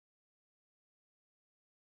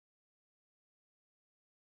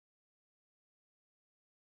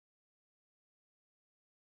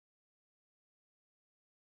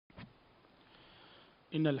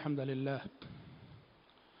إن الحمد لله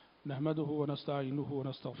نحمده ونستعينه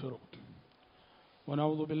ونستغفره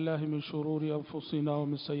ونعوذ بالله من شرور أنفسنا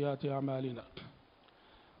ومن سيئات أعمالنا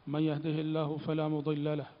من يهده الله فلا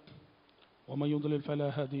مضل له ومن يضلل فلا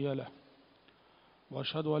هادي له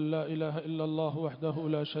وأشهد أن لا إله إلا الله وحده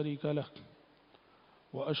لا شريك له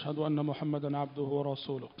وأشهد أن محمدا عبده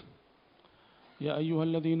ورسوله يا أيها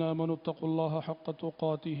الذين آمنوا اتقوا الله حق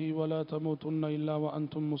تقاته ولا تموتن إلا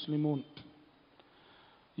وأنتم مسلمون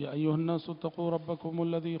يا أيها الناس اتقوا ربكم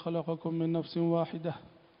الذي خلقكم من نفس واحدة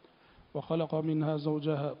وخلق منها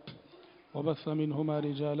زوجها وبث منهما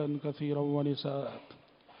رجالا كثيرا ونساء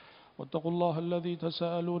واتقوا الله الذي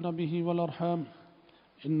تساءلون به والأرحام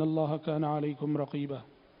إن الله كان عليكم رقيبا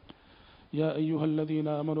يا أيها الذين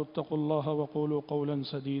آمنوا اتقوا الله وقولوا قولا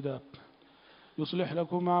سديدا يصلح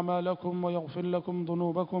لكم أعمالكم ويغفر لكم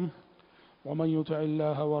ذنوبكم ومن يطع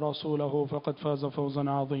الله ورسوله فقد فاز فوزا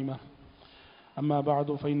عظيما أما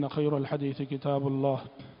بعد فإن خير الحديث كتاب الله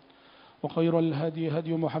وخير الهدي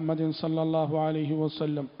هدي محمد صلى الله عليه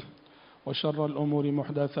وسلم وشر الأمور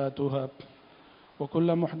محدثاتها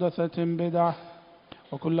وكل محدثة بدعة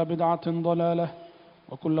وكل بدعة ضلالة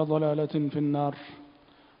وكل ضلالة في النار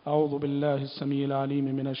أعوذ بالله السميع العليم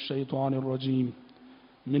من الشيطان الرجيم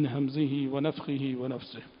من همزه ونفخه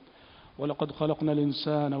ونفسه ولقد خلقنا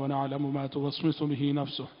الإنسان ونعلم ما توسوس به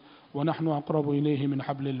نفسه ونحن أقرب إليه من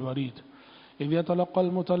حبل الوريد إذ يتلقى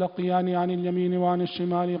المتلقيان عن اليمين وعن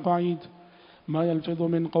الشمال قعيد ما يلفظ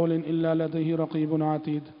من قول إلا لديه رقيب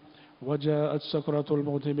عتيد وجاءت سكرة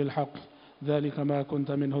الموت بالحق ذلك ما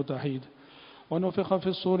كنت منه تحيد ونفخ في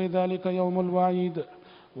الصور ذلك يوم الوعيد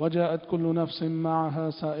وجاءت كل نفس معها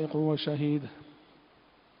سائق وشهيد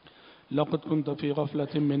لقد كنت في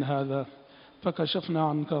غفلة من هذا فكشفنا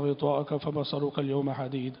عنك غطاءك فبصرك اليوم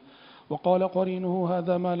حديد وقال قرينه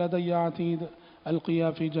هذا ما لدي عتيد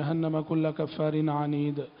ألقيا في جهنم كل كفار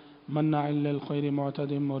عنيد مناع للخير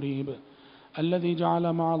معتد مريب الذي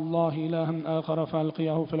جعل مع الله إلها آخر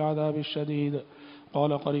فألقياه في العذاب الشديد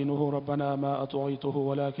قال قرينه ربنا ما أطغيته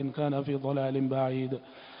ولكن كان في ضلال بعيد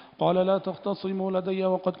قال لا تختصموا لدي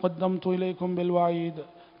وقد قدمت إليكم بالوعيد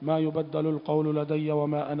ما يبدل القول لدي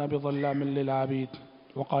وما أنا بظلام للعبيد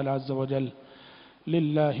وقال عز وجل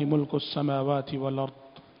لله ملك السماوات والأرض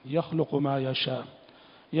يخلق ما يشاء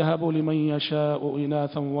يهب لمن يشاء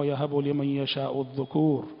إناثا ويهب لمن يشاء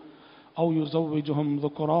الذكور أو يزوجهم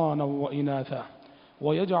ذكرانا وإناثا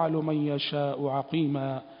ويجعل من يشاء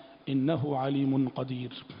عقيما إنه عليم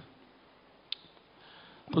قدير.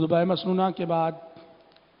 خطبہ مسنونہ کے بعد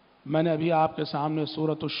میں نے ابھی آپ کے سامنے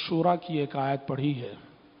سورۃ الشورى کی ایک آیت پڑھی ہے.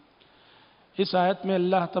 اس آیت میں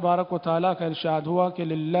اللہ تبارک و تعالیٰ کا ارشاد ہوا کہ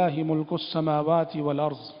للہ ملک السماوات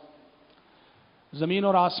والارض، زمین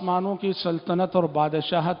اور آسمانوں کی سلطنت اور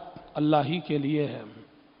بادشاہت اللہ ہی کے لیے ہے.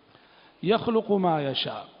 یخلق ما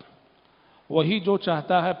یشاء، وہی جو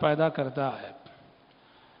چاہتا ہے پیدا کرتا ہے.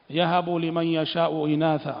 یہب لمن یشاء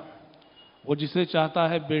اناثا، وہ جسے چاہتا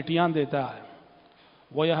ہے بیٹیاں دیتا ہے.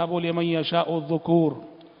 ویہب لمن یشاء الذکور،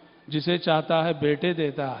 جسے چاہتا ہے بیٹے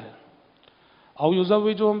دیتا ہے. او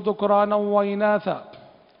یزوجہم ذکرانا واناثا،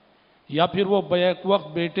 یا پھر وہ بیک وقت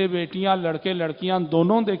بیٹے بیٹیاں لڑکے لڑکیاں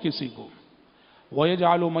دونوں دے کسی کو.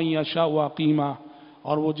 وَيَجْعَلُ مَن يَشَاءُ عَقِيمًا،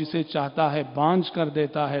 اور وہ جسے چاہتا ہے بانجھ کر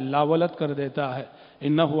دیتا ہے، لاولت کر دیتا ہے.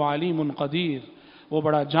 إِنَّهُ عَلِيمٌ قَدِيرٌ، وہ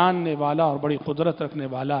بڑا جاننے والا اور بڑی قدرت رکھنے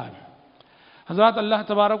والا ہے. حضرات، اللہ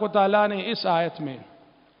تبارک و تعالیٰ نے اس آیت میں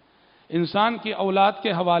انسان کی اولاد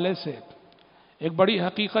کے حوالے سے ایک بڑی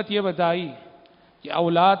حقیقت یہ بتائی کہ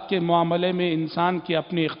اولاد کے معاملے میں انسان کے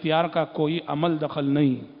اپنے اختیار کا کوئی عمل دخل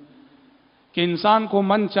نہیں، کہ انسان کو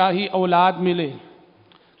من چاہی اولاد ملے.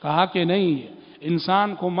 کہا کہ نہیں،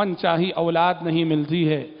 انسان کو من چاہی اولاد نہیں ملتی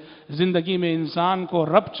ہے، زندگی میں انسان کو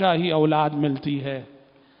رب چاہی اولاد ملتی ہے.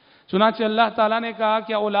 چنانچہ اللہ تعالیٰ نے کہا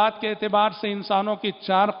کہ اولاد کے اعتبار سے انسانوں کی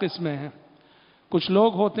 4 قسمیں ہیں. کچھ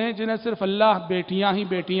لوگ ہوتے ہیں جنہیں صرف اللہ بیٹیاں ہی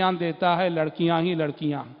بیٹیاں دیتا ہے، لڑکیاں ہی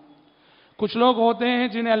لڑکیاں. کچھ لوگ ہوتے ہیں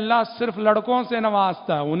جنہیں اللہ صرف لڑکوں سے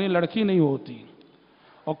نوازتا ہے، انہیں لڑکی نہیں ہوتی.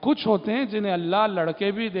 اور کچھ ہوتے ہیں جنہیں اللہ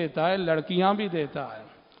لڑکے بھی دیتا ہے، لڑکیاں بھی دیتا ہے.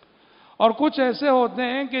 اور کچھ ایسے ہوتے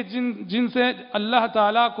ہیں کہ جن سے اللہ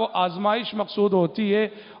تعالیٰ کو آزمائش مقصود ہوتی ہے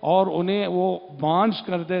اور انہیں وہ بانجھ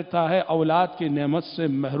کر دیتا ہے، اولاد کی نعمت سے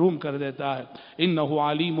محروم کر دیتا ہے. انہ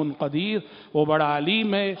علیم قدیر، وہ بڑا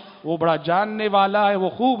علیم ہے، وہ بڑا جاننے والا ہے، وہ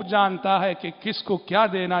خوب جانتا ہے کہ کس کو کیا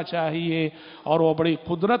دینا چاہیے، اور وہ بڑی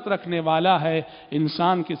قدرت رکھنے والا ہے.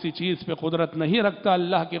 انسان کسی چیز پہ قدرت نہیں رکھتا،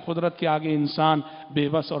 اللہ کی قدرت کے آگے انسان بے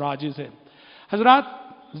بس اور عاجز ہے. حضرات،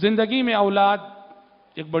 زندگی میں اولاد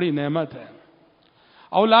ایک بڑی نعمت ہے.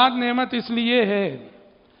 اولاد نعمت اس لیے ہے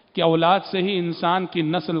کہ اولاد سے ہی انسان کی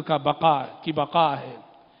نسل کی بقا ہے.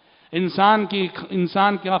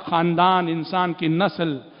 انسان کا خاندان، انسان کی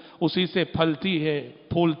نسل اسی سے پھلتی ہے،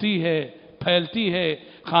 پھولتی ہے، پھیلتی ہے،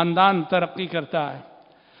 خاندان ترقی کرتا ہے۔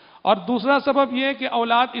 اور دوسرا سبب یہ ہے کہ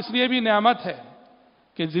اولاد اس لیے بھی نعمت ہے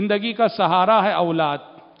کہ زندگی کا سہارا ہے اولاد۔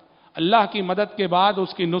 اللہ کی مدد کے بعد،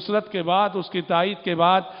 اس کی نصرت کے بعد، اس کی تائید کے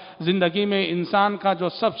بعد زندگی میں انسان کا جو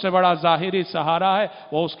سب سے بڑا ظاہری سہارا ہے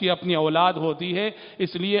وہ اس کی اپنی اولاد ہوتی ہے۔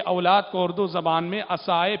 اس لیے اولاد کو اردو زبان میں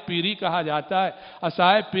عصائے پیری کہا جاتا ہے۔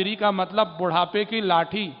 عصائے پیری کا مطلب بڑھاپے کی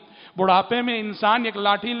لاٹھی۔ بڑھاپے میں انسان ایک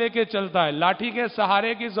لاٹھی لے کے چلتا ہے، لاٹھی کے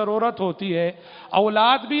سہارے کی ضرورت ہوتی ہے۔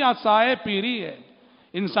 اولاد بھی عصائے پیری ہے۔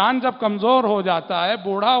 انسان جب کمزور ہو جاتا ہے،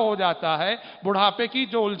 بوڑھا ہو جاتا ہے، بڑھاپے کی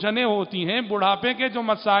جو الجھنیں ہوتی ہیں، بڑھاپے کے جو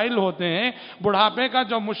مسائل ہوتے ہیں، بڑھاپے کا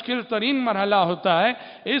جو مشکل ترین مرحلہ ہوتا ہے،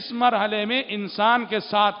 اس مرحلے میں انسان کے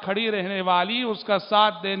ساتھ کھڑی رہنے والی، اس کا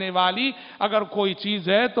ساتھ دینے والی اگر کوئی چیز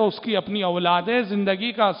ہے تو اس کی اپنی اولاد ہے۔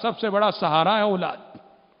 زندگی کا سب سے بڑا سہارا ہے اولاد۔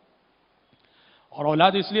 اور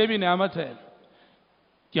اولاد اس لیے بھی نعمت ہے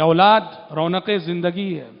کہ اولاد رونق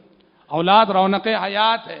زندگی ہے، اولاد رونق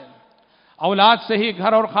حیات ہے۔ اولاد سے ہی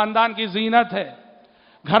گھر اور خاندان کی زینت ہے۔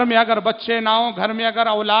 گھر میں اگر بچے نہ ہوں، گھر میں اگر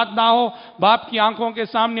اولاد نہ ہو، باپ کی آنکھوں کے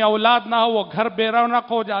سامنے اولاد نہ ہو، وہ گھر بے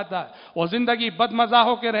رونق ہو جاتا ہے، وہ زندگی بد مزہ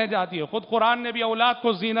ہو کے رہ جاتی ہے۔ خود قرآن نے بھی اولاد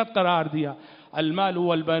کو زینت قرار دیا۔ المال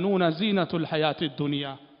والبنون زینت الحیات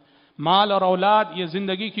الدنیا۔ مال اور اولاد یہ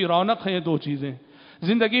زندگی کی رونق ہے، یہ دو چیزیں۔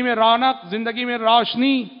 زندگی میں رونق، زندگی میں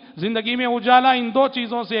روشنی، زندگی میں اجالا ان دو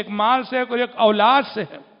چیزوں سے، ایک مال سے اور ایک اولاد سے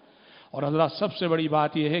ہے۔ اور حضرات سب سے بڑی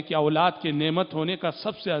بات یہ ہے کہ اولاد کے نعمت ہونے کا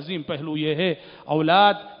سب سے عظیم پہلو یہ ہے،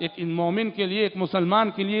 اولاد ایک مومن کے لیے، ایک مسلمان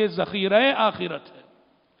کے لیے ذخیرہ آخرت ہے۔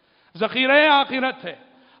 ذخیرہ آخرت ہے،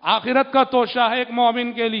 آخرت کا توشہ ہے ایک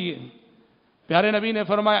مومن کے لیے۔ پیارے نبی نے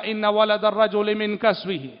فرمایا ان ولد الرجل من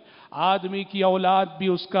کسبہ، آدمی کی اولاد بھی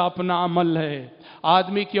اس کا اپنا عمل ہے،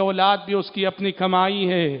 آدمی کی اولاد بھی اس کی اپنی کمائی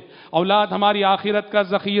ہے۔ اولاد ہماری آخرت کا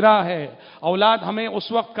ذخیرہ ہے۔ اولاد ہمیں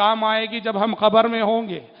اس وقت کام آئے گی جب ہم قبر میں ہوں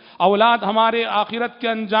گے۔ اولاد ہمارے آخرت کے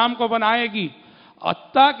انجام کو بنائے گی۔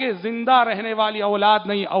 حتیٰ کہ زندہ رہنے والی اولاد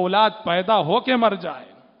نہیں، اولاد پیدا ہو کے مر جائے،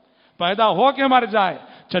 پیدا ہو کے مر جائے،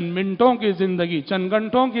 چند منٹوں کی زندگی، چند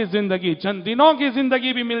گھنٹوں کی زندگی، چند دنوں کی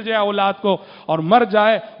زندگی بھی مل جائے اولاد کو اور مر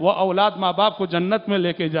جائے، وہ اولاد ماں باپ کو جنت میں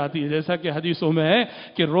لے کے جاتی ہے۔ جیسا کہ حدیثوں میں ہے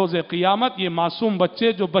کہ روز قیامت یہ معصوم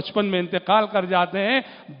بچے جو بچپن میں انتقال کر جاتے ہیں،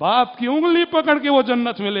 باپ کی انگلی پکڑ کے وہ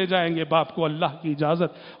جنت میں لے جائیں گے، باپ کو اللہ کی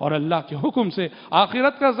اجازت اور اللہ کے حکم سے۔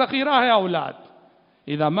 آخرت کا ذخیرہ ہے اولاد۔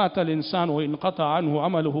 اذا مات الانسان وانقطع عنه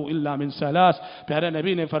عمله الا من ثلاث، پیارے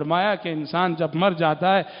نبی نے فرمایا کہ انسان جب مر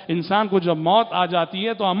جاتا ہے، انسان کو جب موت آ جاتی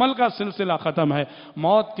ہے تو عمل کا سلسلہ ختم ہے۔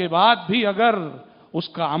 موت کے بعد بھی اگر اس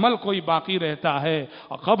کا عمل کوئی باقی رہتا ہے،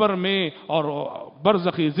 قبر میں اور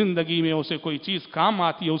برزخی زندگی میں اسے کوئی چیز کام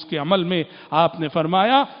آتی ہے اس کے عمل میں، آپ نے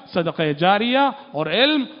فرمایا صدقہ جاریہ اور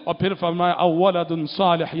علم، اور پھر فرمایا او ولد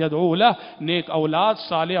صالح يدعو له، نیک اولاد،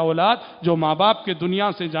 صالح اولاد جو ماں باپ کے دنیا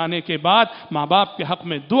سے جانے کے بعد ماں باپ کے حق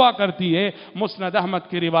میں دعا کرتی ہے۔ مسند احمد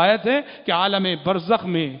کی روایت ہے کہ عالم برزخ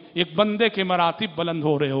میں ایک بندے کے مراتب بلند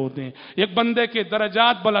ہو رہے ہوتے ہیں، ایک بندے کے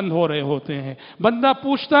درجات بلند ہو رہے ہوتے ہیں۔ بندہ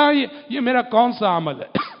پوچھتا ہے یہ میرا کون سا عمل ہے،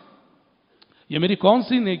 یہ میری کون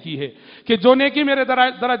سی نیکی ہے کہ جو نیکی میرے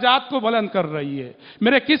درجات کو بلند کر رہی ہے،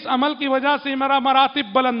 میرے کس عمل کی وجہ سے میرا مراتب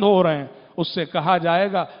بلند ہو رہے ہیں۔ اس سے کہا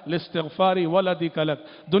جائے گا لاستغفاری ولدک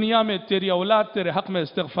لک، دنیا میں تیری اولاد تیرے حق میں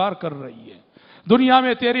استغفار کر رہی ہے، دنیا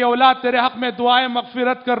میں تیری اولاد تیرے حق میں دعائیں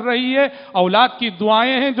مغفرت کر رہی ہے۔ اولاد کی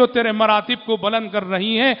دعائیں ہیں جو تیرے مراتب کو بلند کر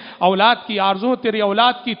رہی ہیں، اولاد کی آرزو تیری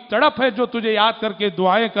اولاد کی تڑپ ہے جو تجھے یاد کر کے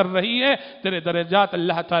دعائیں کر رہی ہے، تیرے درجات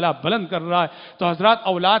اللہ تعالیٰ بلند کر رہا ہے۔ تو حضرات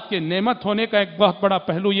اولاد کے نعمت ہونے کا ایک بہت بڑا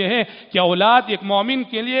پہلو یہ ہے کہ اولاد ایک مومن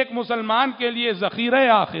کے لیے، ایک مسلمان کے لیے ذخیرہ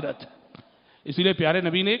آخرت ہے۔ اسی لیے پیارے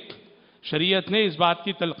نبی نے، شریعت نے اس بات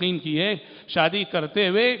کی تلقین کی ہے، شادی کرتے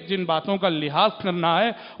ہوئے جن باتوں کا لحاظ کرنا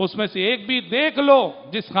ہے اس میں سے ایک بھی دیکھ لو،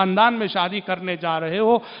 جس خاندان میں شادی کرنے جا رہے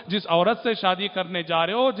ہو، جس عورت سے شادی کرنے جا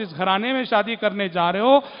رہے ہو، جس گھرانے میں شادی کرنے جا رہے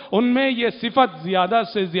ہو، ان میں یہ صفت زیادہ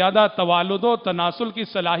سے زیادہ توالد و تناسل کی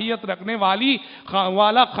صلاحیت رکھنے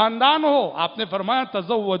والا خاندان ہو۔ آپ نے فرمایا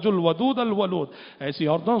تزوج الودود الولود، ایسی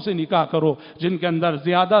عورتوں سے نکاح کرو جن کے اندر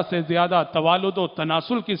زیادہ سے زیادہ توالد و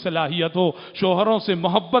تناسل کی صلاحیت ہو، شوہروں سے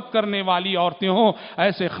محبت کرنے والی عورتیں ہوں،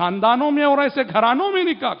 ایسے خاندانوں میں اور ایسے گھرانوں میں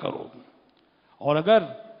نکاح کرو۔ اور اگر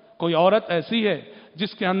کوئی عورت ایسی ہے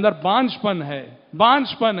جس کے اندر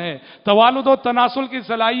بانجھپن ہے، توالد و تناسل کی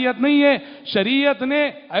صلاحیت نہیں ہے، شریعت نے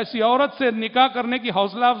ایسی عورت سے نکاح کرنے کی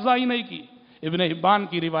حوصلہ افزائی نہیں کی۔ ابن حبان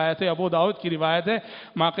کی روایت ہے، ابو داؤد کی روایت ہے،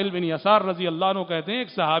 معقل بن یسار رضی اللہ عنہ کہتے ہیں ایک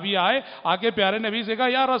صحابی آئے، آگے پیارے نبی سے کہا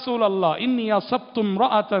یا رسول اللہ انی اصبت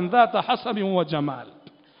امرأة ذات حسب و جمال،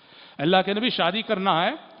 اللہ کے نبی شادی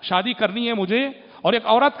کرنی ہے مجھے، اور ایک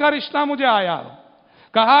عورت کا رشتہ مجھے آیا،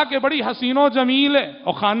 کہا کہ بڑی حسین و جمیل ہے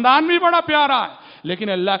اور خاندان بھی بڑا پیارا ہے، لیکن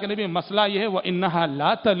اللہ کے نبی مسئلہ یہ ہے وَإِنَّهَا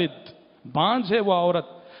لَا تَلِدْ، بانجھ ہے وہ عورت،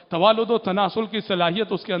 توالد و تناسل کی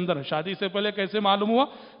صلاحیت اس کے اندر ہے۔ شادی سے پہلے کیسے معلوم ہوا؟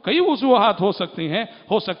 کئی وجوہات ہو سکتی ہیں،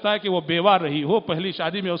 ہو سکتا ہے کہ وہ بیوہ رہی ہو، پہلی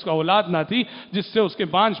شادی میں اس کا اولاد نہ تھی جس سے اس کے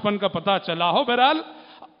بانجھ پن کا پتہ چلا ہو، بہرحال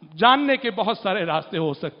جاننے کے بہت سارے راستے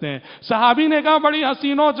ہو سکتے ہیں۔ صحابی نے کہا بڑی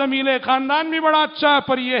حسین و جمیل ہے، خاندان بھی بڑا اچھا ہے،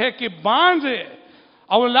 پر یہ ہے کہ بانجھ ہے،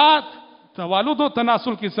 اولاد توالد و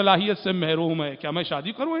تناسل کی صلاحیت سے محروم ہے، کیا میں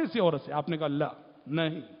شادی کروں ایسی عورت سے؟ آپ نے کہا اللہ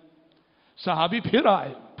نہیں۔ صحابی پھر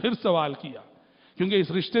آئے، پھر سوال کیا، کیونکہ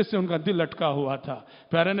اس رشتے سے ان کا دل اٹکا ہوا تھا۔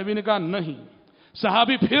 پیارے نبی نے کہا نہیں۔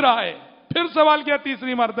 صحابی پھر آئے، پھر سوال کیا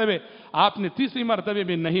تیسری مرتبہ، آپ نے تیسری مرتبہ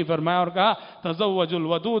بھی نہیں فرمایا اور کہا تزوج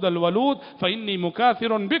الودود الولود فإنی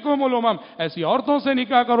مکاثر بکم الامم، ایسی عورتوں سے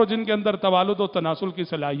نکاح کرو جن کے اندر توالد و تناسل کی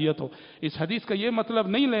صلاحیت ہو۔ اس حدیث کا یہ مطلب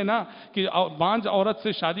نہیں لینا کہ بانجھ عورت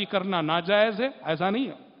سے شادی کرنا ناجائز ہے، ایسا نہیں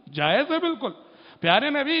ہے، جائز ہے بالکل۔ پیارے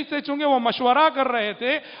نبی سے چونکہ وہ مشورہ کر رہے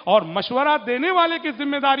تھے، اور مشورہ دینے والے کی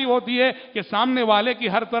ذمہ داری ہوتی ہے کہ سامنے والے کی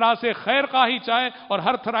ہر طرح سے خیر خواہی چاہے اور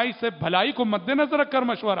ہر طرح سے بھلائی کو مد نظر رکھ کر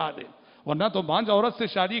مشورہ دے، ورنہ تو بانجھ عورت سے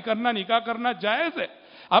شادی کرنا، نکاح کرنا جائز ہے۔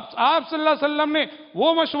 اب آپ صلی اللہ علیہ وسلم نے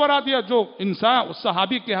وہ مشورہ دیا جو انسان اس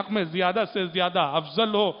صحابی کے حق میں زیادہ سے زیادہ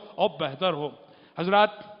افضل ہو اور بہتر ہو۔ حضرات،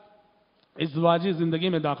 ازدواجی زندگی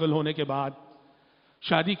میں داخل ہونے کے بعد،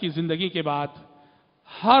 شادی کی زندگی کے بعد،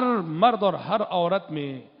 ہر مرد اور ہر عورت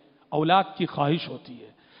میں اولاد کی خواہش ہوتی ہے۔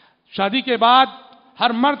 شادی کے بعد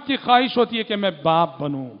ہر مرد کی خواہش ہوتی ہے کہ میں باپ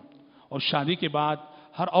بنوں، اور شادی کے بعد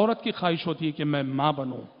ہر عورت کی خواہش ہوتی ہے کہ میں ماں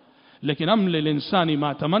بنوں۔ لیکن ام للانسان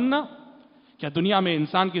ما تمنا، کیا دنیا میں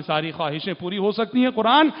انسان کی ساری خواہشیں پوری ہو سکتی ہیں؟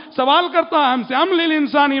 قرآن سوال کرتا ہے ہم سے، ام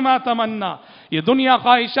للانسان ما تمنا، یہ دنیا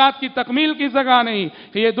خواہشات کی تکمیل کی جگہ نہیں،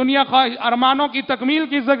 کہ یہ دنیا ارمانوں کی تکمیل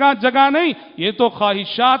کی جگہ نہیں، یہ تو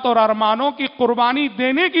خواہشات اور ارمانوں کی قربانی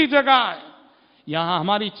دینے کی جگہ ہے۔ یہاں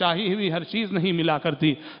ہماری چاہی ہوئی ہر چیز نہیں ملا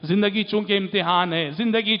کرتی۔ زندگی چونکہ امتحان ہے،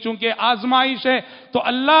 زندگی چونکہ آزمائش ہے، تو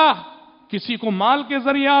اللہ کسی کو مال کے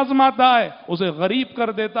ذریعے آزماتا ہے، اسے غریب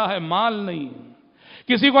کر دیتا ہے، مال نہیں۔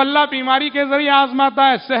 کسی کو اللہ بیماری کے ذریعے آزماتا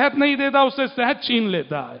ہے، صحت نہیں دیتا، اسے صحت چھین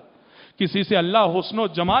لیتا ہے۔ کسی سے اللہ حسن و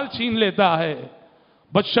جمال چھین لیتا ہے،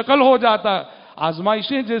 بد شکل ہو جاتا ہے۔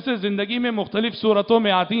 آزمائشیں جیسے زندگی میں مختلف صورتوں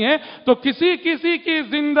میں آتی ہیں، تو کسی کی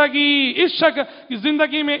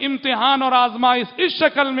زندگی میں امتحان اور آزمائش اس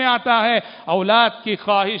شکل میں آتا ہے، اولاد کی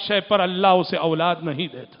خواہش ہے پر اللہ اسے اولاد نہیں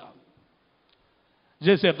دیتا۔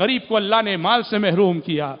 جیسے غریب کو اللہ نے مال سے محروم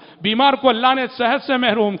کیا، بیمار کو اللہ نے صحت سے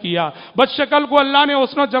محروم کیا، بد شکل کو اللہ نے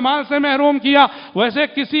حسن و جمال سے محروم کیا، ویسے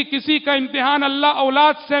کسی کا امتحان اللہ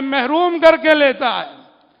اولاد سے محروم کر کے لیتا ہے۔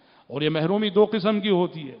 اور یہ محرومی دو قسم کی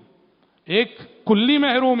ہوتی ہے، ایک کلی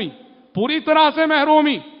محرومی، پوری طرح سے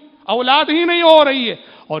محرومی، اولاد ہی نہیں ہو رہی ہے،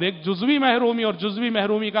 اور ایک جزوی محرومی۔ اور جزوی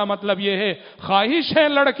محرومی کا مطلب یہ ہے خواہش ہے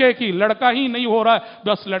لڑکے کی، لڑکا ہی نہیں ہو رہا ہے،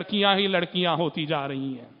 بس لڑکیاں ہی لڑکیاں ہوتی جا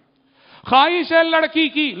رہی ہیں۔ خواہش ہے لڑکی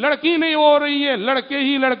کی، لڑکی نہیں ہو رہی ہے، لڑکے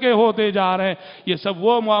ہی لڑکے ہوتے جا رہے ہیں۔ یہ سب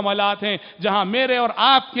وہ معاملات ہیں جہاں میرے اور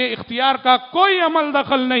آپ کے اختیار کا کوئی عمل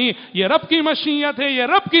دخل نہیں، یہ رب کی مشیت ہے، یہ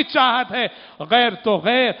رب کی چاہت ہے۔ غیر تو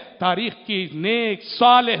غیر تاریخ کی نیک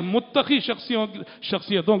صالح متقی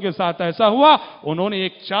شخصیتوں کے ساتھ ایسا ہوا، انہوں نے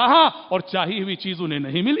ایک چاہا اور چاہی ہوئی چیز انہیں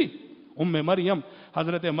نہیں ملی۔ مریم،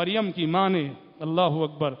 حضرت مریم کی ماں نے اللہ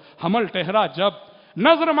اکبر حمل ٹھہرا، جب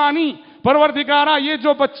نظر مانی، پروردگارا یہ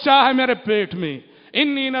جو بچہ ہے میرے پیٹ میں،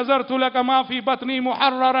 انی نظرت لک ما فی بطنی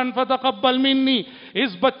محررا فتقبل منی،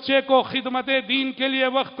 اس بچے کو خدمت دین کے لیے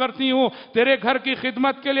وقف کرتی ہوں، تیرے گھر کی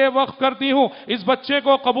خدمت کے لیے وقف کرتی ہوں، اس بچے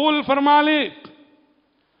کو قبول فرما لے۔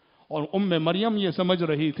 اور مریم یہ سمجھ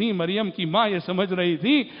رہی تھی، مریم کی ماں یہ سمجھ رہی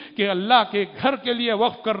تھی کہ اللہ کے گھر کے لیے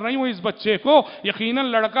وقف کر رہی ہوں اس بچے کو، یقیناً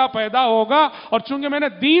لڑکا پیدا ہوگا، اور چونکہ میں نے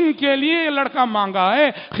دین کے لیے یہ لڑکا مانگا ہے،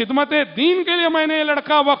 خدمت دین کے لیے میں نے یہ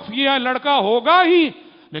لڑکا وقف کیا ہے، لڑکا ہوگا ہی۔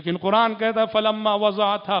 لیکن قرآن کہتا ہے فلما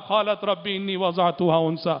وضعتها قالت ربی انی وضعتها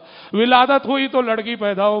انثى، ولادت ہوئی تو لڑکی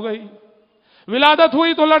پیدا ہو گئی، ولادت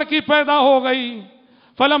ہوئی تو لڑکی پیدا ہو گئی۔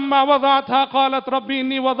 فلما وضعتها قالت ربی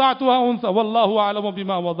انی وضعتها انثى واللہ اعلم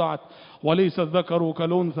بما وضعت وليس الذکر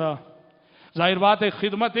کالانثى۔ ظاہر بات ہے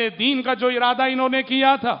خدمت دین کا جو ارادہ انہوں نے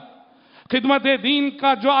کیا تھا، خدمت دین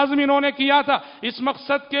کا جو عزم انہوں نے کیا تھا، اس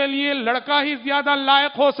مقصد کے لیے لڑکا ہی زیادہ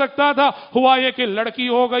لائق ہو سکتا تھا، ہوا یہ کہ لڑکی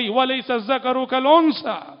ہو گئی۔ وَلَيْسَ الذَّكَرُ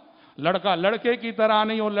كَالْأُنثَىٰ، لڑکا لڑکے کی طرح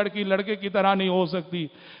نہیں اور لڑکی لڑکے کی طرح نہیں ہو سکتی،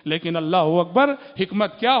 لیکن اللہ اکبر،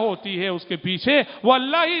 حکمت کیا ہوتی ہے اس کے پیچھے وہ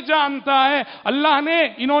اللہ ہی جانتا ہے۔ اللہ نے،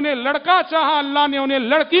 انہوں نے لڑکا چاہا، اللہ نے انہیں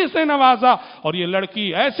لڑکی سے نوازا، اور یہ لڑکی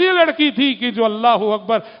ایسی لڑکی تھی کہ جو اللہ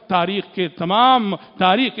اکبر تاریخ کے تمام،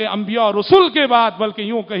 تاریخ کے انبیاء اور رسول کے بعد، بلکہ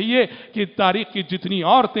یوں کہیے کہ تاریخ کی جتنی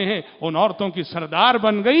عورتیں ہیں ان عورتوں کی سردار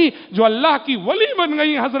بن گئی، جو اللہ کی ولی بن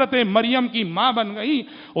گئی، حضرت مریم کی ماں بن گئی۔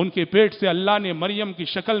 ان کے پیٹ سے اللہ نے مریم کی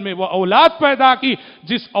شکل میں وہ اولاد پیدا کی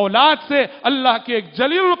جس اولاد سے اللہ کے ایک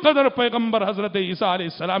جلیل القدر پیغمبر حضرت عیسیٰ علیہ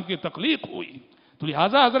السلام کی تخلیق ہوئی۔ تو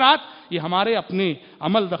لہذا حضرات، یہ ہمارے اپنے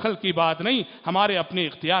عمل دخل کی بات نہیں، ہمارے اپنے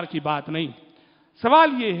اختیار کی بات نہیں۔ سوال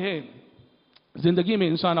یہ ہے، زندگی میں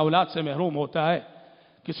انسان اولاد سے محروم ہوتا ہے،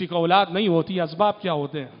 کسی کو اولاد نہیں ہوتی، اسباب کیا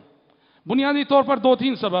ہوتے ہیں؟ بنیادی طور پر دو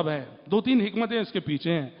تین سبب ہیں، دو تین حکمتیں اس کے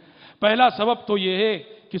پیچھے ہیں۔ پہلا سبب تو یہ ہے،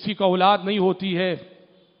 کسی کو اولاد نہیں ہوتی ہے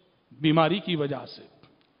بیماری کی وجہ سے،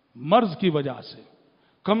 مرض کی وجہ سے،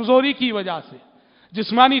 کمزوری کی وجہ سے۔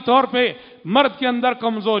 جسمانی طور پہ مرد کے اندر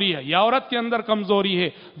کمزوری ہے یا عورت کے اندر کمزوری ہے،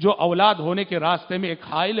 جو اولاد ہونے کے راستے میں ایک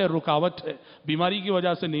حائل رکاوٹ ہے، بیماری کی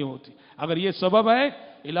وجہ سے نہیں ہوتی۔ اگر یہ سبب ہے،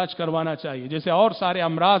 علاج کروانا چاہیے، جیسے اور سارے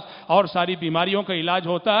امراض اور ساری بیماریوں کا علاج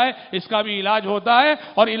ہوتا ہے، اس کا بھی علاج ہوتا ہے،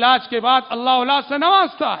 اور علاج کے بعد اللہ اولاد سے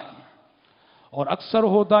نوازتا ہے۔ اور اکثر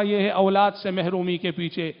ہوتا یہ ہے اولاد سے محرومی کے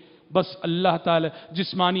پیچھے بس اللہ تعالی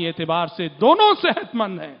جسمانی اعتبار سے دونوں صحت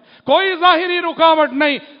مند ہیں، کوئی ظاہری رکاوٹ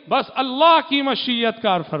نہیں، بس اللہ کی مشیت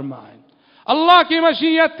کار فرما ہے، اللہ کی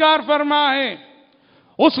مشیت کار فرما ہے۔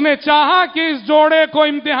 اس نے چاہا کہ اس جوڑے کو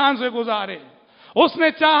امتحان سے گزارے، اس نے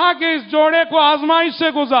چاہا کہ اس جوڑے کو آزمائش سے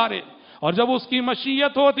گزارے، اور جب اس کی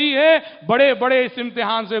مشیت ہوتی ہے بڑے بڑے اس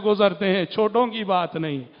امتحان سے گزرتے ہیں، چھوٹوں کی بات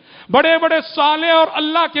نہیں، بڑے بڑے صالح اور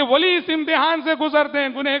اللہ کے ولی اس امتحان سے گزرتے ہیں،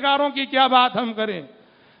 گنہگاروں کی کیا بات ہم کریں۔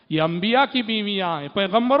 یہ انبیاء کی بیویاں ہیں،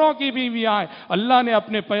 پیغمبروں کی بیویاں ہیں، اللہ نے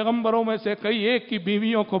اپنے پیغمبروں میں سے کئی ایک کی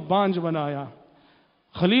بیویوں کو بانجھ بنایا۔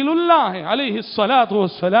 خلیل اللہ ہیں علیہ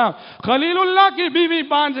السلام، خلیل اللہ کی بیوی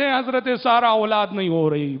بانجھ ہے، حضرت سارہ اولاد نہیں ہو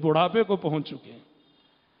رہی، بڑھاپے کو پہنچ چکے ہیں۔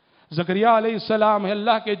 زکریا علیہ السلام ہے،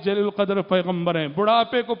 اللہ کے جلیل القدر پیغمبر ہیں،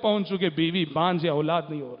 بڑھاپے کو پہنچ چکے، بیوی بانجھ ہے، اولاد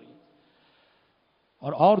نہیں ہو رہی۔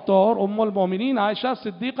 اور تو اور ام المومنین عائشہ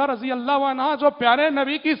صدیقہ رضی اللہ عنہ، جو پیارے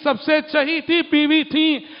نبی کی سب سے چہیتی بیوی تھی،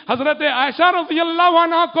 حضرت عائشہ رضی اللہ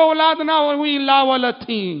عنہ کو اولاد نہ ہوئی، لا ولد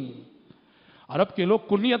تھیں۔ عرب کے لوگ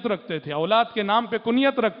کنیت رکھتے تھے، اولاد کے نام پہ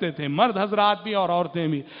کنیت رکھتے تھے، مرد حضرات بھی اور عورتیں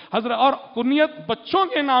بھی، اور کنیت بچوں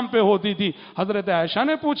کے نام پہ ہوتی تھی۔ حضرت عائشہ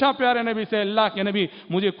نے پوچھا پیارے نبی سے، اللہ کے نبی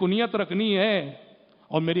مجھے کنیت رکھنی ہے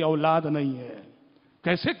اور میری اولاد نہیں ہے،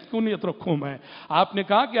 کیسے کنیت رکھوں میں؟ آپ نے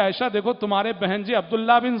کہا کہ عائشہ دیکھو تمہارے بہنجے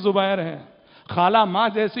عبداللہ بن زبیر ہیں، خالہ ماں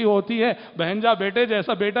جیسی ہوتی ہے، بہنجا بیٹے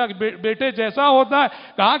جیسا، بیٹا بیٹے جیسا ہوتا ہے۔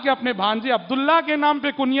 کہا کہ اپنے بھانجے عبداللہ کے نام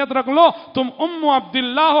پہ کنیت رکھ لو، تم ام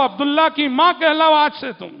عبداللہ ہو، عبداللہ کی ماں کہلاؤ آج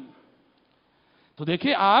سے تم۔ تو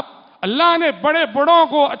دیکھیں آپ، اللہ نے بڑے بڑوں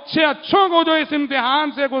کو، اچھے اچھوں کو جو اس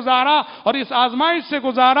امتحان سے گزارا اور اس آزمائش سے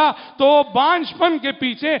گزارا، تو بانجھ پن کے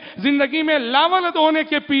پیچھے، زندگی میں لاولد ہونے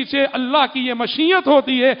کے پیچھے اللہ کی یہ مشیت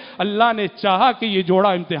ہوتی ہے، اللہ نے چاہا کہ یہ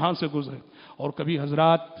جوڑا امتحان سے گزرے۔ اور کبھی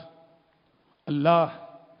حضرات، اللہ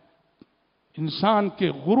انسان کے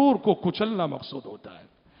غرور کو کچلنا مقصود ہوتا ہے،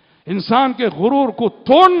 انسان کے غرور کو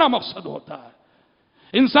توڑنا مقصد ہوتا ہے،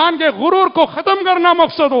 انسان کے غرور کو ختم کرنا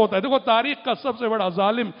مقصد ہوتا ہے۔ دیکھو تاریخ کا سب سے بڑا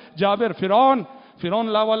ظالم جابر، فرعون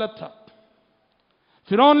لاولد تھا،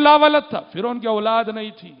 فرعون لاولد تھا، فرعون کی اولاد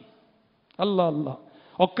نہیں تھی، اللہ اللہ،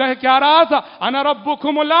 اور کہہ کیا رہا تھا، انا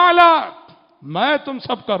ربکم الاعلی، میں تم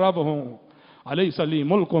سب کا رب ہوں۔ علیہ لی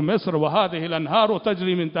ملک مصر وہذہ الانہار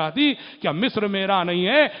تجری من تحتی، کیا مصر میرا نہیں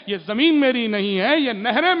ہے، یہ زمین میری نہیں ہے، یہ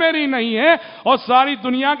نہریں میری نہیں ہے، اور ساری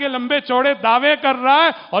دنیا کے لمبے چوڑے دعوے کر رہا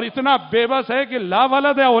ہے، اور اتنا بے بس ہے کہ لا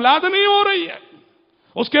ولد ہے، اولاد نہیں ہو رہی ہے۔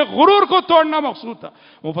 اس کے غرور کو توڑنا مقصود تھا۔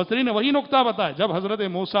 مفسرین نے وہی نقطہ بتایا، جب حضرت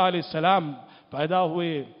موسیٰ علیہ السلام پیدا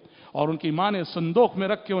ہوئے اور ان کی ماں نے صندوق میں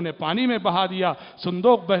رکھ کے انہیں پانی میں بہا دیا،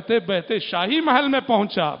 صندوق بہتے بہتے شاہی محل میں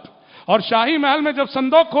پہنچا، اور شاہی محل میں جب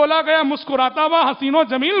صندوق کھولا گیا، مسکراتا ہوا حسین و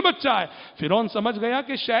جمیل بچہ ہے، فرعون سمجھ گیا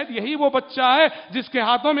کہ شاید یہی وہ بچہ ہے جس کے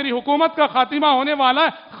ہاتھوں میری حکومت کا خاتمہ ہونے والا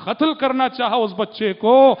ہے، قتل کرنا چاہا اس بچے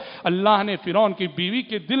کو۔ اللہ نے فرعون کی بیوی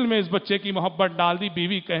کے دل میں اس بچے کی محبت ڈال دی،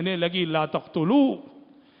 بیوی کہنے لگی لا تقتلوا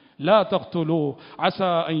لا تقتلوا عسى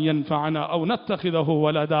ان ينفعنا او نتخذه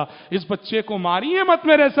ولدا، اس بچے کو ماریے مت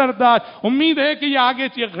میرے سردار، امید ہے کہ یہ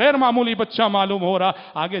آگے غیر معمولی بچہ معلوم ہو رہا،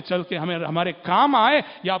 آگے چل کے ہمارے کام آئے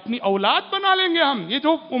یا اپنی اولاد بنا لیں گے ہم۔ یہ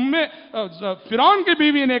جو فرعون کی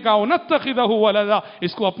بیوی نے کہا نتخذه ولدا،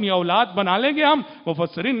 اس کو اپنی اولاد بنا لیں گے ہم۔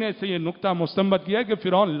 مفسرین نے سے یہ نقطہ مستنبط کیا کہ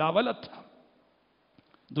فرعون لاولد تھا۔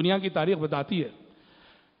 دنیا کی تاریخ بتاتی ہے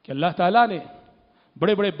کہ اللہ تعالیٰ نے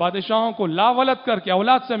بڑے بڑے بادشاہوں کو لاولد کر کے،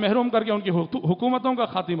 اولاد سے محروم کر کے ان کی حکومتوں کا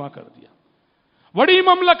خاتمہ کر دیا۔ بڑی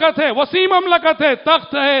مملکت ہے، وسیع مملکت ہے،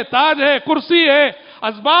 تخت ہے، تاج ہے، کرسی ہے،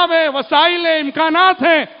 اسباب ہے، وسائل ہے، امکانات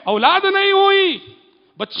ہیں، اولاد نہیں ہوئی،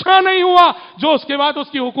 بچہ نہیں ہوا جو اس کے بعد اس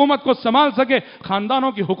کی حکومت کو سنبھال سکے،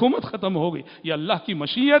 خاندانوں کی حکومت ختم ہو گئی۔ یہ اللہ کی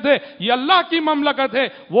مشیت ہے، یہ اللہ کی مملکت ہے،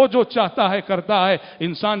 وہ جو چاہتا ہے کرتا ہے،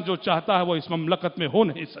 انسان جو چاہتا ہے وہ اس مملکت میں ہو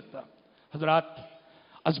نہیں سکتا۔ حضرات،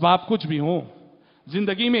 اسباب کچھ بھی ہوں،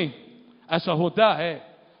 زندگی میں ایسا ہوتا ہے،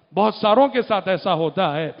 بہت ساروں کے ساتھ ایسا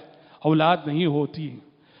ہوتا ہے، اولاد نہیں ہوتی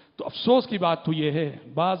تو افسوس کی بات تو یہ ہے،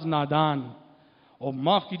 بعض نادان اور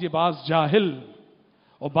معاف کیجئے بعض جاہل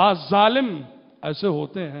اور بعض ظالم ایسے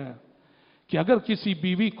ہوتے ہیں کہ اگر کسی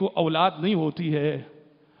بیوی کو اولاد نہیں ہوتی ہے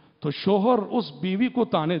تو شوہر اس بیوی کو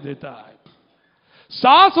تانے دیتا ہے،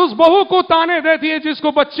 ساس اس بہو کو تانے دیتی ہے جس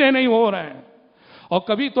کو بچے نہیں ہو رہے ہیں، اور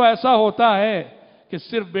کبھی تو ایسا ہوتا ہے کہ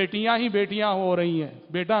صرف بیٹیاں ہی بیٹیاں ہو رہی ہیں،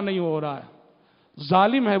 بیٹا نہیں ہو رہا ہے۔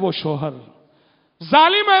 ظالم ہے وہ شوہر،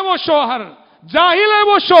 ظالم ہے وہ شوہر، جاہل ہے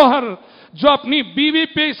وہ شوہر جو اپنی بیوی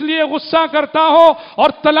پہ اس لیے غصہ کرتا ہو اور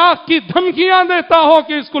طلاق کی دھمکیاں دیتا ہو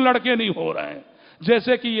کہ اس کو لڑکے نہیں ہو رہے ہیں،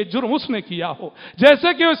 جیسے کہ یہ جرم اس نے کیا ہو،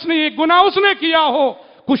 جیسے کہ اس نے یہ گناہ اس نے کیا ہو۔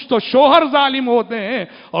 کچھ تو شوہر ظالم ہوتے ہیں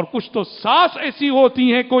اور کچھ تو ساس ایسی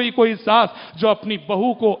ہوتی ہیں، کوئی ساس جو اپنی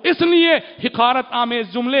بہو کو اس لیے حقارت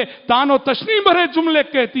آمیز جملے، تان و تشنیع بھرے جملے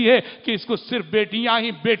کہتی ہے کہ اس کو صرف بیٹیاں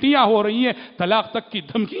ہی بیٹیاں ہو رہی ہیں، طلاق تک کی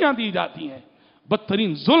دھمکیاں دی جاتی ہیں۔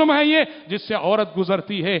 بدترین ظلم ہے یہ جس سے عورت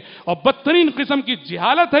گزرتی ہے، اور بدترین قسم کی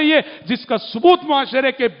جہالت ہے یہ جس کا ثبوت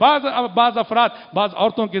معاشرے کے بعض افراد بعض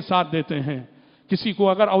عورتوں کے ساتھ دیتے ہیں۔ کسی کو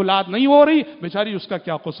اگر اولاد نہیں ہو رہی بیچاری اس کا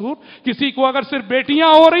کیا قصور، کسی کو اگر صرف بیٹیاں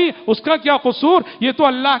ہو رہی اس کا کیا قصور، یہ تو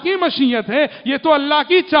اللہ کی مشیت ہے، یہ تو اللہ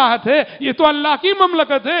کی چاہت ہے، یہ تو اللہ کی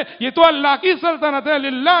مملکت ہے، یہ تو اللہ کی سلطنت ہے۔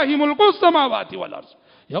 للہ ملک السماوات والارض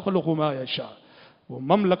یخلق ما یشاء، وہ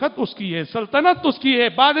مملکت اس کی ہے، سلطنت اس کی ہے،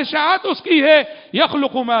 بادشاہت اس کی ہے۔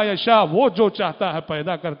 یخلق ما یشاء، وہ جو چاہتا ہے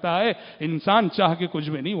پیدا کرتا ہے، انسان چاہ کے کچھ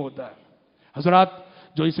بھی نہیں ہوتا ہے۔ حضرات،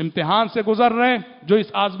 جو اس امتحان سے گزر رہے ہیں، جو اس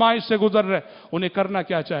آزمائش سے گزر رہے ہیں، انہیں کرنا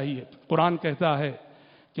کیا چاہیے؟ قرآن کہتا ہے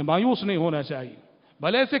کہ مایوس نہیں ہونا چاہیے،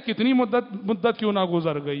 بھلے سے کتنی مدت کیوں نہ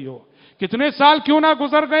گزر گئی ہو، کتنے سال کیوں نہ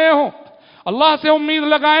گزر گئے ہو، اللہ سے امید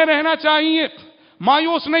لگائے رہنا چاہیے،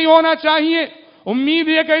 مایوس نہیں ہونا چاہیے۔ امید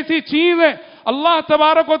ایک ایسی چیز ہے، اللہ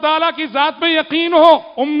تبارک و تعالیٰ کی ذات پہ یقین ہو،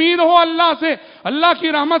 امید ہو اللہ سے، اللہ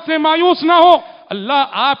کی رحمت سے مایوس نہ ہو، اللہ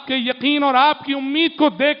آپ کے یقین اور آپ کی امید کو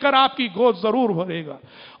دیکھ کر آپ کی گود ضرور بھرے گا۔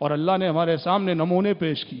 اور اللہ نے ہمارے سامنے نمونے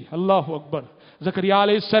پیش کی، اللہ اکبر۔ زکریا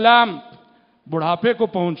علیہ السلام بڑھاپے کو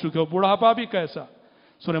پہنچ چکے ہو، بڑھاپا بھی کیسا؟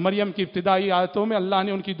 سورہ مریم کی ابتدائی آیتوں میں اللہ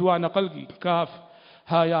نے ان کی دعا نقل کی، کاف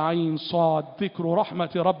ہا یا عین صاد ذکر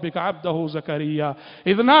رحمت ربک عبدہ زکریا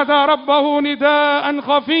اذ نادى ربہ نداء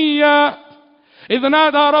خفیا، اذ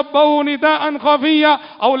نادى ربہ نداء خفیا۔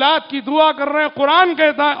 اولاد کی دعا کر رہے ہیں، قرآن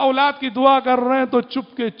کہتا ہے اولاد کی دعا کر رہے ہیں تو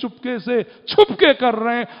چپکے سے چھپ کے کر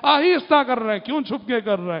رہے ہیں، آہستہ کر رہے ہیں۔ کیوں چھپ کے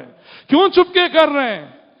کر رہے ہیں؟ کیوں چھپ کے کر رہے ہیں؟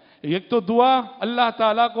 ایک تو دعا اللہ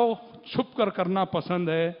تعالیٰ کو چھپ کر کرنا پسند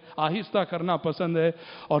ہے، آہستہ کرنا پسند ہے،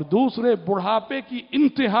 اور دوسرے بڑھاپے کی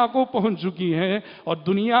انتہا کو پہنچ چکی ہیں، اور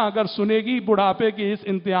دنیا اگر سنے گی بڑھاپے کی اس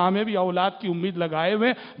انتہا میں بھی اولاد کی امید لگائے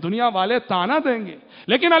ہوئے، دنیا والے تانا دیں گے،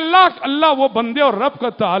 لیکن اللہ وہ بندے اور رب کا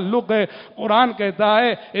تعلق ہے۔ قرآن کہتا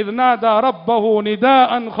ہے اذ نادى ربہ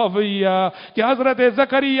نداء خفیا، کہ حضرت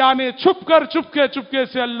زکریا نے چپکے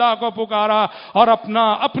سے اللہ کو پکارا اور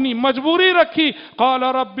اپنی مجبوری رکھی۔ قال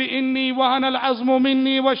رب انی وہن العظم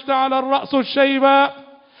منی واشتعل الرأس شیبا،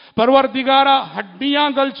 پروردگارہ ہڈیاں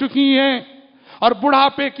گل چکی ہیں اور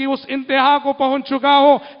بڑھاپے کی اس انتہا کو پہنچ چکا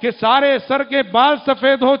ہو کہ سارے سر کے بال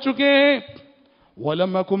سفید ہو چکے ہیں۔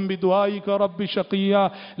 وَلَمْ أَكُنْ بِدُعَائِكَ رَبِّ شَقِيًّا،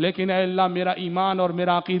 لیکن اے اللہ میرا ایمان اور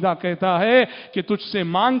میرا عقیدہ کہتا ہے کہ تجھ سے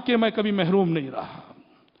مانگ کے میں کبھی محروم نہیں رہا،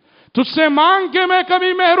 تجھ سے مانگ کے میں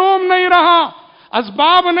کبھی محروم نہیں رہا۔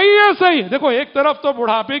 اسباب نہیں ہے صحیح، دیکھو ایک طرف تو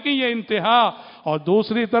بڑھاپے کی یہ انتہا اور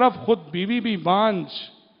دوسری طرف خود بیوی بھی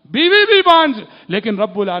بانجھ، لیکن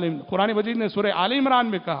رب العالمین قرآن مجید نے سورہ آل عمران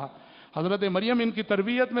میں کہا، حضرت مریم ان کی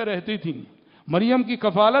تربیت میں رہتی تھی، مریم کی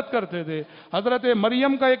کفالت کرتے تھے، حضرت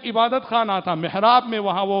مریم کا ایک عبادت خانہ تھا محراب میں،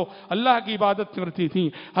 وہاں وہ اللہ کی عبادت کرتی تھی۔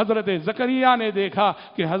 حضرت زکریا نے دیکھا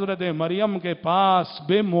کہ حضرت مریم کے پاس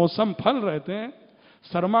بے موسم پھل رہتے ہیں،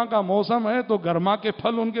 سرما کا موسم ہے تو گرما کے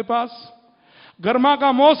پھل ان کے پاس، گرما کا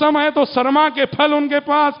موسم ہے تو سرما کے پھل ان کے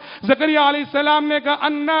پاس۔ زکریا علیہ السلام نے کہا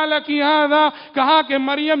انا لکی ھذا، کہا کہ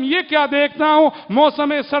مریم یہ کیا دیکھتا ہوں،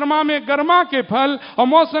 موسم سرما میں گرما کے پھل اور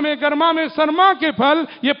موسم گرما میں سرما کے پھل،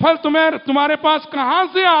 یہ پھل تمہارے پاس کہاں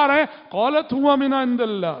سے آ رہے ہیں؟ قالت ہوا من عند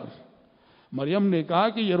اللہ، مریم نے کہا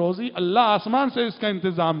کہ یہ روزی اللہ آسمان سے اس کا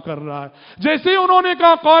انتظام کر رہا ہے. جیسے ہی انہوں نے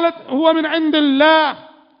کہا قالت هو من عند اللہ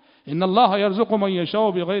ان اللہ یرزق من یشاء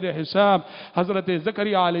بغیر حساب، حضرت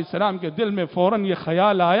زکریا علیہ السلام کے دل میں فوراً یہ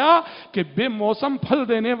خیال آیا کہ بے موسم پھل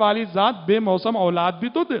دینے والی ذات بے موسم اولاد بھی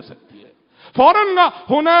تو دے سکتی ہے. فوراً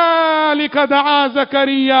ہنالک دعا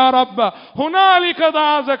زکریا رب، ہنالک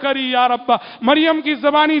دعا زکریا رب. مریم کی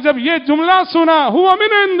زبانی جب یہ جملہ سنا ہوا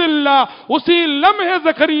من عند اللہ، اسی لمحے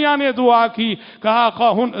زکریا نے دعا کی، کہا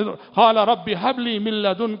قال رب هب لي من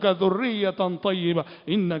لدنك ذرية طيبة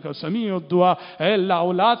انك سمیع الدعاء. اے اللہ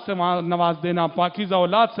اولاد سے نواز دینا، پاکیزہ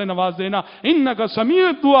اولاد سے نواز دینا. انك سمیع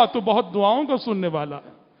الدعاء، تو بہت دعاؤں کو سننے والا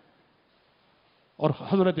ہے. اور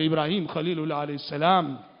حضرت ابراہیم خلیل اللہ علیہ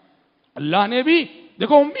السلام، اللہ نے بھی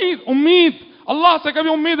دیکھو امید اللہ سے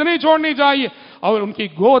کبھی امید نہیں چھوڑنی چاہیے. اور ان کی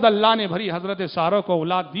گود اللہ نے بھری، حضرت سارہ کو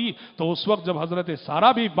اولاد دی. تو اس وقت جب حضرت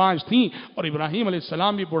سارہ بھی بانجھ تھیں اور ابراہیم علیہ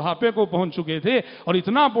السلام بھی بڑھاپے کو پہنچ چکے تھے، اور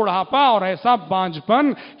اتنا بڑھاپا اور ایسا بانجھ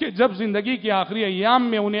پن کہ جب زندگی کے آخری ایام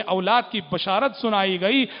میں انہیں اولاد کی بشارت سنائی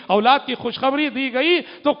گئی، اولاد کی خوشخبری دی گئی،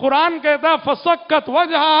 تو قرآن کہتا فسکت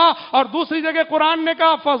وجہا، اور دوسری جگہ قرآن نے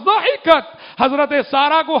کہا فضحکت، حضرت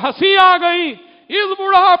سارہ کو ہنسی آ گئی اس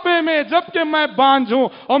بڑھاپے میں، جبکہ میں بانجھ ہوں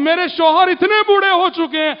اور میرے شوہر اتنے بوڑھے ہو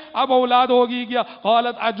چکے ہیں، اب اولاد ہوگی کیا.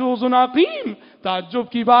 قالت عجوز عقیم،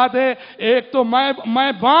 تعجب کی بات ہے، ایک تو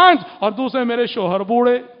میں بانجھ اور دوسرے میرے شوہر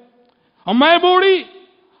بوڑھے اور میں بوڑھی.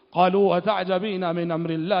 قالوا اتعجبین من امر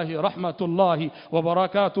اللہ رحمت اللہ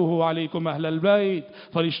وبرکاتہ علیکم اہل البیت.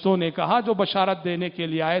 فرشتوں نے کہا جو بشارت دینے کے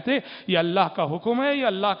لیے آئے تھے، یہ اللہ کا حکم ہے، یہ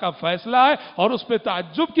اللہ کا فیصلہ ہے، اور اس پہ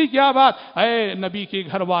تعجب کی کیا بات. اے نبی کے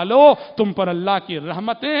گھر والوں، تم پر اللہ کی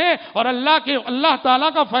رحمتیں ہیں اور اللہ تعالیٰ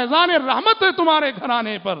کا فیضان رحمت ہے تمہارے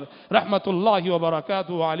گھرانے پر. رحمت اللہ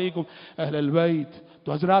وبرکاتہ علیکم اہل البیت.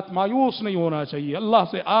 تو حضرات مایوس نہیں ہونا چاہیے، اللہ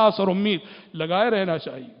سے آس اور امید لگائے رہنا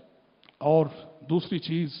چاہیے. اور دوسری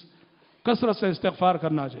چیز کثرت سے استغفار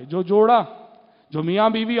کرنا چاہیے. جو جوڑا جو میاں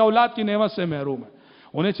بیوی اولاد کی نعمت سے محروم ہے،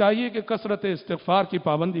 انہیں چاہیے کہ کثرت استغفار کی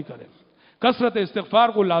پابندی کریں، کثرت استغفار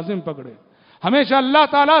کو لازم پکڑیں، ہمیشہ اللہ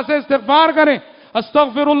تعالیٰ سے استغفار کریں.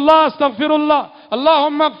 استغفر اللہ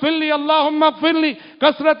اللہم اغفر لی اللہم اغفر لی.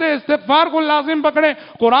 کثرت استغفار کو لازم پکڑیں.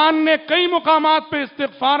 قرآن نے کئی مقامات پہ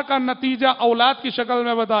استغفار کا نتیجہ اولاد کی شکل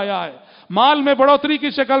میں بتایا ہے، مال میں بڑھوتری کی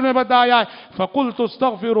شکل میں بتایا ہے. فَقُلْتُ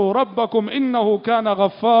اسْتَغْفِرُوا رَبَّكُمْ إِنَّهُ كَانَ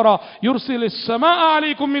غَفَّارًا يُرْسِلِ السَّمَاءَ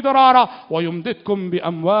عَلَيْكُمْ مِدْرَارًا وَيُمْدِدْكُمْ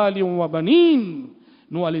بِأَمْوَالٍ وَبَنِينَ.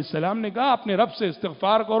 نوح علیہ السلام نے کہا اپنے رب سے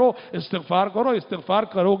استغفار کرو، استغفار کرو. استغفار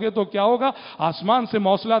کرو گے تو کیا ہوگا؟ آسمان سے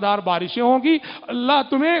موسلا دھار بارشیں ہوں گی، اللہ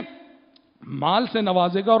تمہیں مال سے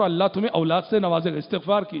نوازے گا اور اللہ تمہیں اولاد سے نوازے گا.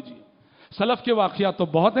 استغفار کیجیے. سلف کے واقعات تو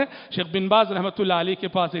بہت ہیں. شیخ بن باز رحمۃ اللہ علیہ کے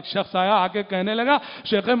پاس ایک شخص آیا، آ کے کہنے لگا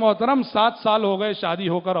شیخ محترم 7 سال ہو گئے شادی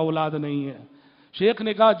ہو کر اولاد نہیں ہے. شیخ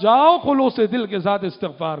نے کہا جاؤ خلوص دل کے ساتھ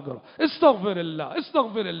استغفار کرو. استغفر اللہ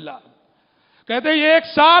استغفر اللہ. کہتے ہیں یہ 1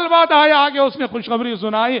 سال بعد آیا، آگے اس نے خوشخبری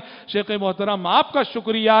سنائی. شیخ محترم آپ کا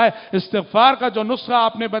شکریہ ہے، استغفار کا جو نسخہ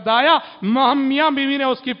آپ نے بتایا ہم میاں بیوی نے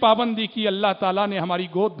اس کی پابندی کی، اللہ تعالیٰ نے ہماری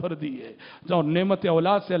گود بھر دی ہے اور نعمت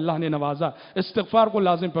اولاد سے اللہ نے نوازا. استغفار کو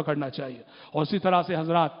لازم پکڑنا چاہیے. اور اسی طرح سے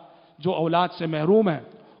حضرات جو اولاد سے محروم ہیں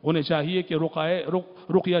انہیں چاہیے کہ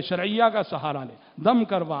رقیہ شرعیہ کا سہارا لیں، دم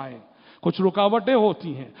کروائیں. کچھ رکاوٹیں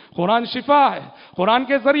ہوتی ہیں، قرآن شفا ہے، قرآن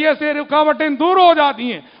کے ذریعے سے رکاوٹیں دور ہو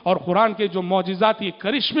جاتی ہیں. اور قرآن کے جو معجزاتی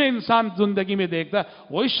کرشمے انسان زندگی میں دیکھتا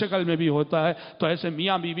ہے وہ اس شکل میں بھی ہوتا ہے. تو ایسے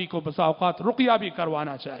میاں بیوی کو بسا اوقات رقیہ بھی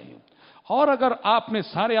کروانا چاہیے. اور اگر آپ نے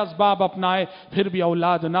سارے اسباب اپنائے پھر بھی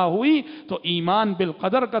اولاد نہ ہوئی تو ایمان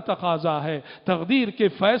بالقدر کا تقاضا ہے، تقدیر کے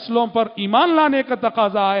فیصلوں پر ایمان لانے کا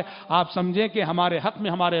تقاضا ہے. آپ سمجھیں کہ ہمارے حق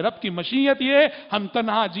میں ہمارے رب کی مشیت یہ ہے ہم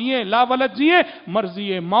تنہا جئیں لا ولد جئیں،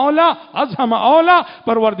 مرضی مولا از ہم اولا.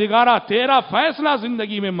 پروردگارہ تیرا فیصلہ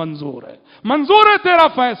زندگی میں منظور ہے، منظور ہے تیرا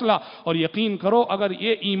فیصلہ. اور یقین کرو اگر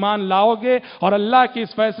یہ ایمان لاؤ گے اور اللہ کے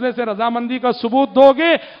اس فیصلے سے رضامندی کا ثبوت دو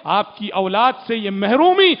گے، آپ کی اولاد سے یہ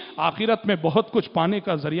محرومی آخرت میں بہت کچھ پانے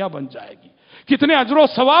کا ذریعہ بن جائے گی. کتنے اجر و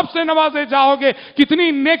ثواب سے نوازے جاؤ گے، کتنی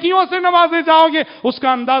نیکیوں سے نوازے جاؤ گے، اس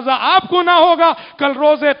کا اندازہ آپ کو نہ ہوگا. کل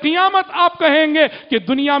روز قیامت آپ کہیں گے کہ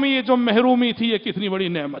دنیا میں یہ جو محرومی تھی یہ کتنی بڑی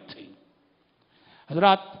نعمت تھی.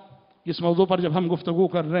 حضرات اس موضوع پر جب ہم گفتگو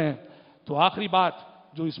کر رہے ہیں تو آخری بات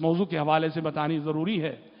جو اس موضوع کے حوالے سے بتانی ضروری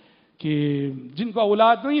ہے کہ جن کو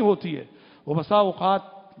اولاد نہیں ہوتی ہے وہ بسا اوقات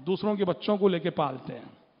دوسروں کے بچوں کو لے کے پالتے ہیں.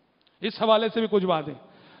 اس حوالے سے بھی کچھ باتیں،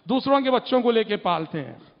 دوسروں کے بچوں کو لے کے پالتے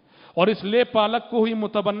ہیں اور اس لے پالک کو ہی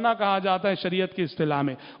متبنہ کہا جاتا ہے شریعت کی اصطلاح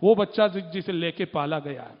میں. وہ بچہ جسے لے کے پالا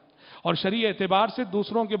گیا ہے اور شرعی اعتبار سے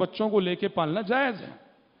دوسروں کے بچوں کو لے کے پالنا جائز ہے.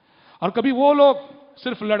 اور کبھی وہ لوگ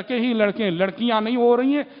صرف لڑکے ہی لڑکے ہیں، لڑکیاں نہیں ہو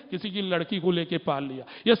رہی ہیں، کسی کی لڑکی کو لے کے پال لیا.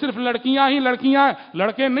 یہ صرف لڑکیاں ہی لڑکیاں ہیں،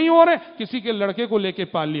 لڑکے نہیں ہو رہے، کسی کے لڑکے کو لے کے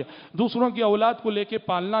پال لیا. دوسروں کی اولاد کو لے کے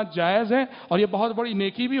پالنا جائز ہے اور یہ بہت بڑی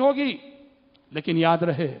نیکی بھی ہوگی، لیکن یاد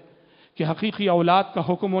رہے کہ حقیقی اولاد کا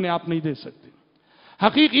حکم انہیں آپ نہیں دے سکتے.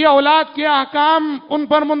 حقیقی اولاد کے احکام ان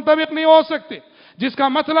پر منطبق نہیں ہو سکتے، جس کا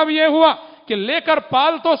مطلب یہ ہوا کہ لے کر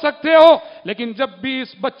پال تو سکتے ہو، لیکن جب بھی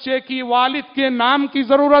اس بچے کی والد کے نام کی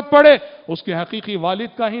ضرورت پڑے اس کے حقیقی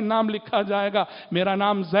والد کا ہی نام لکھا جائے گا. میرا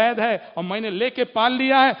نام زید ہے اور میں نے لے کے پال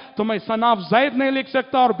لیا ہے تو میں ثناء زید نہیں لکھ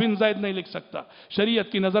سکتا اور بن زید نہیں لکھ سکتا.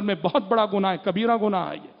 شریعت کی نظر میں بہت بڑا گناہ ہے، کبیرہ گناہ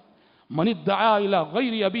ہے یہ. من ادعا الی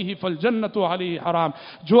غیر ابیہ فالجنۃ علیہ حرام.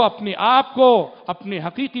 جو اپنے آپ کو اپنے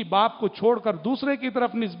حقیقی باپ کو چھوڑ کر دوسرے کی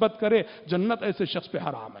طرف نسبت کرے، جنت ایسے شخص پہ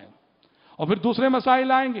حرام ہے. اور پھر دوسرے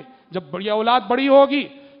مسائل آئیں گے جب بڑی اولاد بڑی ہوگی،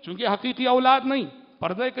 چونکہ حقیقی اولاد نہیں،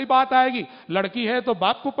 پردے کی بات آئے گی. لڑکی ہے تو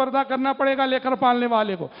باپ کو پردہ کرنا پڑے گا لے کر پالنے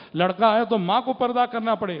والے کو، لڑکا ہے تو ماں کو پردہ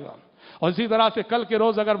کرنا پڑے گا. اور اسی طرح سے کل کے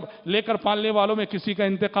روز اگر لے کر پالنے والوں میں کسی کا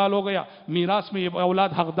انتقال ہو گیا، میراث میں یہ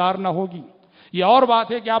اولاد حقدار نہ ہوگی. یہ اور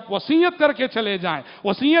بات ہے کہ آپ وصیت کر کے چلے جائیں،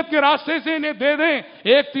 وصیت کے راستے سے انہیں دے دیں.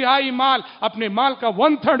 1/3 مال، اپنے مال کا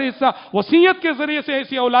 1/3 حصہ وصیت کے ذریعے سے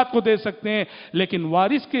ایسی اولاد کو دے سکتے ہیں، لیکن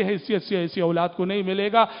وارث کے حیثیت سے ایسی اولاد کو نہیں ملے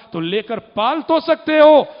گا. تو لے کر پال تو سکتے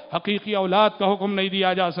ہو، حقیقی اولاد کا حکم نہیں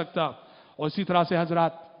دیا جا سکتا. اور اسی طرح سے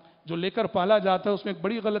حضرات، جو لے کر پالا جاتا ہے اس میں ایک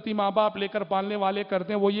بڑی غلطی ماں باپ لے کر پالنے والے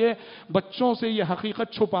کرتے ہیں، وہ یہ بچوں سے یہ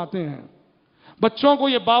حقیقت چھپاتے ہیں. بچوں کو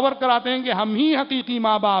یہ باور کراتے ہیں کہ ہم ہی حقیقی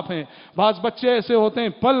ماں باپ ہیں. بعض بچے ایسے ہوتے ہیں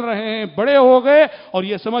پل رہے ہیں، بڑے ہو گئے اور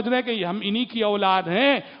یہ سمجھ رہے ہیں کہ ہم انہی کی اولاد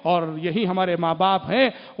ہیں اور یہی ہمارے ماں باپ ہیں،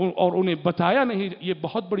 اور انہیں بتایا نہیں. یہ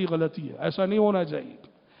بہت بڑی غلطی ہے، ایسا نہیں ہونا چاہیے.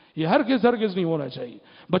 یہ ہرگز نہیں ہونا چاہیے.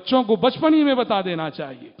 بچوں کو بچپن ہی میں بتا دینا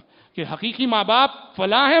چاہیے کہ حقیقی ماں باپ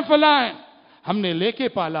فلاں ہیں، ہم نے لے کے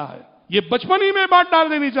پالا ہے. یہ بچپن ہی میں بات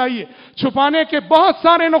ڈال دینی چاہیے. چھپانے کے بہت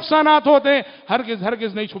سارے نقصانات ہوتے ہیں،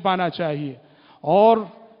 ہرگز نہیں چھپانا چاہیے. اور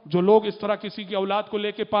جو لوگ اس طرح کسی کی اولاد کو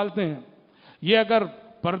لے کے پالتے ہیں، یہ اگر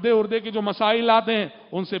پردے اردے کے جو مسائل آتے ہیں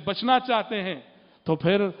ان سے بچنا چاہتے ہیں تو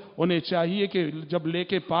پھر انہیں چاہیے کہ جب لے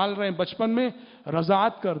کے پال رہے ہیں بچپن میں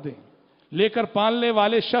رضاعت کر دیں. لے کر پالنے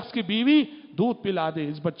والے شخص کی بیوی دودھ پلا دے،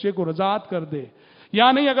 اس بچے کو رضاعت کر دے.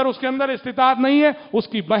 یا نہیں، اگر اس کے اندر استطاعت نہیں ہے، اس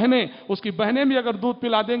کی بہنیں بھی اگر دودھ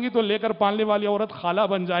پلا دیں گی تو لے کر پالنے والی عورت خالہ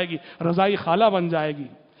بن جائے گی، رضائی خالہ بن جائے گی.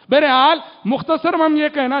 بہرحال مختصر ہم یہ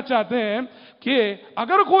کہنا چاہتے ہیں کہ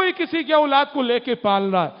اگر کوئی کسی کی اولاد کو لے کے پال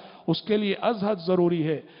رہا ہے، اس کے لیے ازحد ضروری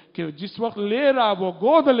ہے کہ جس وقت لے رہا وہ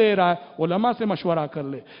گود لے رہا ہے، علماء سے مشورہ کر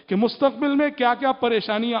لے کہ مستقبل میں کیا کیا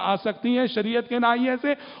پریشانیاں آ سکتی ہیں شریعت کے ناحیے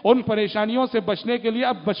سے. ان پریشانیوں سے بچنے کے لیے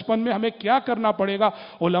اب بچپن میں ہمیں کیا کرنا پڑے گا.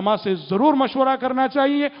 علماء سے ضرور مشورہ کرنا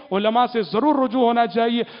چاہیے، علماء سے ضرور رجوع ہونا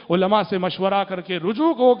چاہیے. علماء سے مشورہ کر کے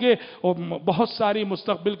رجوع ہو کے بہت ساری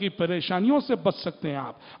مستقبل کی پریشانیوں سے بچ سکتے ہیں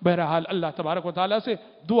آپ. بہرحال اللہ تبارک و تعالیٰ سے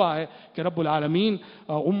دعا ہے کہ رب العالمین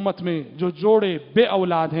امت میں جو جوڑے بے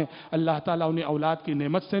اولاد ہیں اللہ تعالیٰ انہیں اولاد کی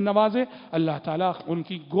نعمت سے نوازے، اللہ تعالیٰ ان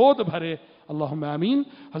کی گود بھرے. اللہم آمین.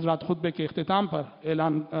 حضرات، خطبے کے اختتام پر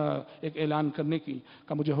ایک اعلان کرنے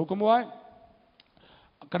کا مجھے حکم ہوا ہے.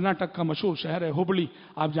 کرناٹک کا مشہور شہر ہے ہبلی.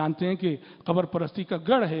 آپ جانتے ہیں کہ قبر پرستی کا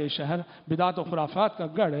گڑھ ہے یہ شہر، بدعت و خرافات کا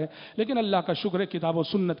گڑھ ہے، لیکن اللہ کا شکر ہے کتاب و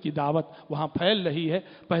سنت کی دعوت وہاں پھیل رہی ہے.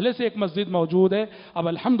 پہلے سے ایک مسجد موجود ہے، اب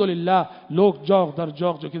الحمدللہ لوگ جوق در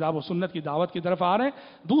جوق جو کتاب و سنت کی دعوت کی طرف آ رہے ہیں.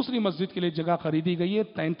 دوسری مسجد کے لیے جگہ خریدی گئی ہے،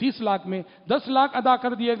 33 لاکھ میں 10 لاکھ ادا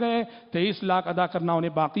کر دیے گئے ہیں، 23 لاکھ ادا کرنا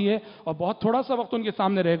انہیں باقی ہے اور بہت تھوڑا سا وقت ان کے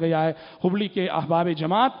سامنے رہ گیا ہے. ہبلی کے احباب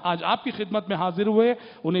جماعت آج آپ کی خدمت میں حاضر ہوئے.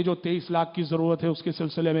 انہیں جو 23 لاکھ کی ضرورت ہے اس کے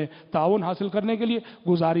سلسلے میں تعاون حاصل کرنے کے لیے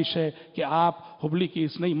گزارش ہے کہ آپ ہبلی کی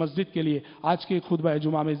اس نئی مسجد کے لیے آج کے خطبہ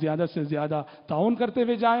جمعہ میں زیادہ سے زیادہ تعاون کرتے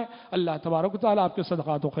ہوئے جائیں. اللہ تبارک و تعالیٰ آپ کے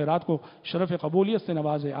صدقات و خیرات کو شرف قبولیت سے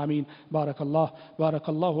نوازے. آمین. بارک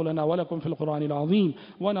اللہ لنا ولکم فی القرآن العظیم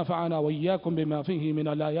ونفعنا وإياكم بما فيه من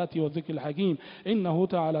الآيات والذكر الحكيم إنه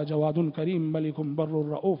تعالى جواد كريم ملك بر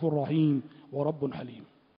رؤوف رحيم ورب حليم.